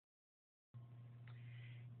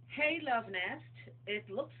Hey, Love Nest. It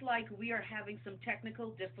looks like we are having some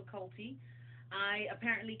technical difficulty. I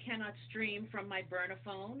apparently cannot stream from my burner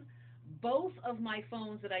phone. Both of my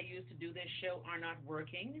phones that I use to do this show are not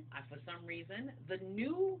working for some reason. The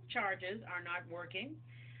new charges are not working.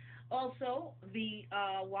 Also, the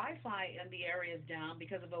Wi-Fi in the area is down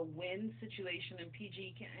because of a wind situation in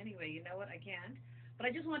PG. Anyway, you know what? I can't. But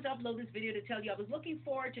I just wanted to upload this video to tell you I was looking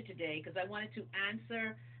forward to today because I wanted to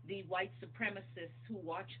answer the white supremacists who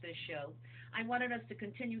watch this show. I wanted us to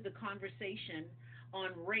continue the conversation on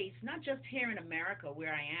race, not just here in America where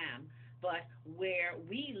I am, but where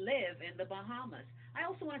we live in the Bahamas. I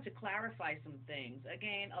also wanted to clarify some things.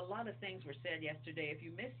 Again, a lot of things were said yesterday. If you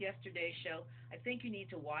missed yesterday's show, I think you need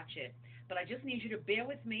to watch it. But I just need you to bear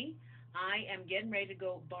with me. I am getting ready to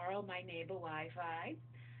go borrow my neighbor Wi-Fi,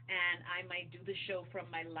 and I might do the show from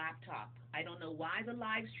my laptop. I don't know why the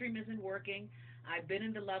live stream isn't working. I've been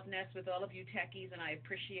in the love nest with all of you techies, and I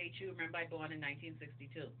appreciate you. Remember, I born in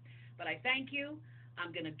 1962. But I thank you.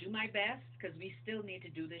 I'm going to do my best because we still need to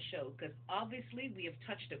do this show because obviously we have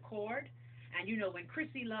touched a chord. And you know, when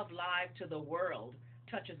Chrissy Love Live to the World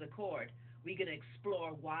touches a chord, we're going to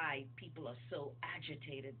explore why people are so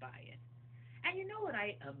agitated by it. And you know what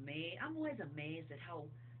I'm always amazed at how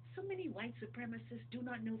so many white supremacists do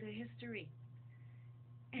not know their history.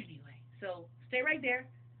 Anyway, so stay right there.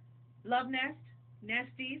 Love Nest,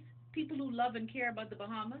 Nesties, people who love and care about the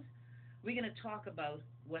Bahamas. We're going to talk about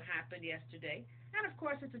what happened yesterday. And of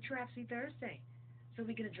course, it's a Trapsy Thursday. So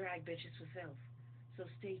we're going to drag bitches for filth. So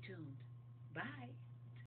stay tuned. Bye.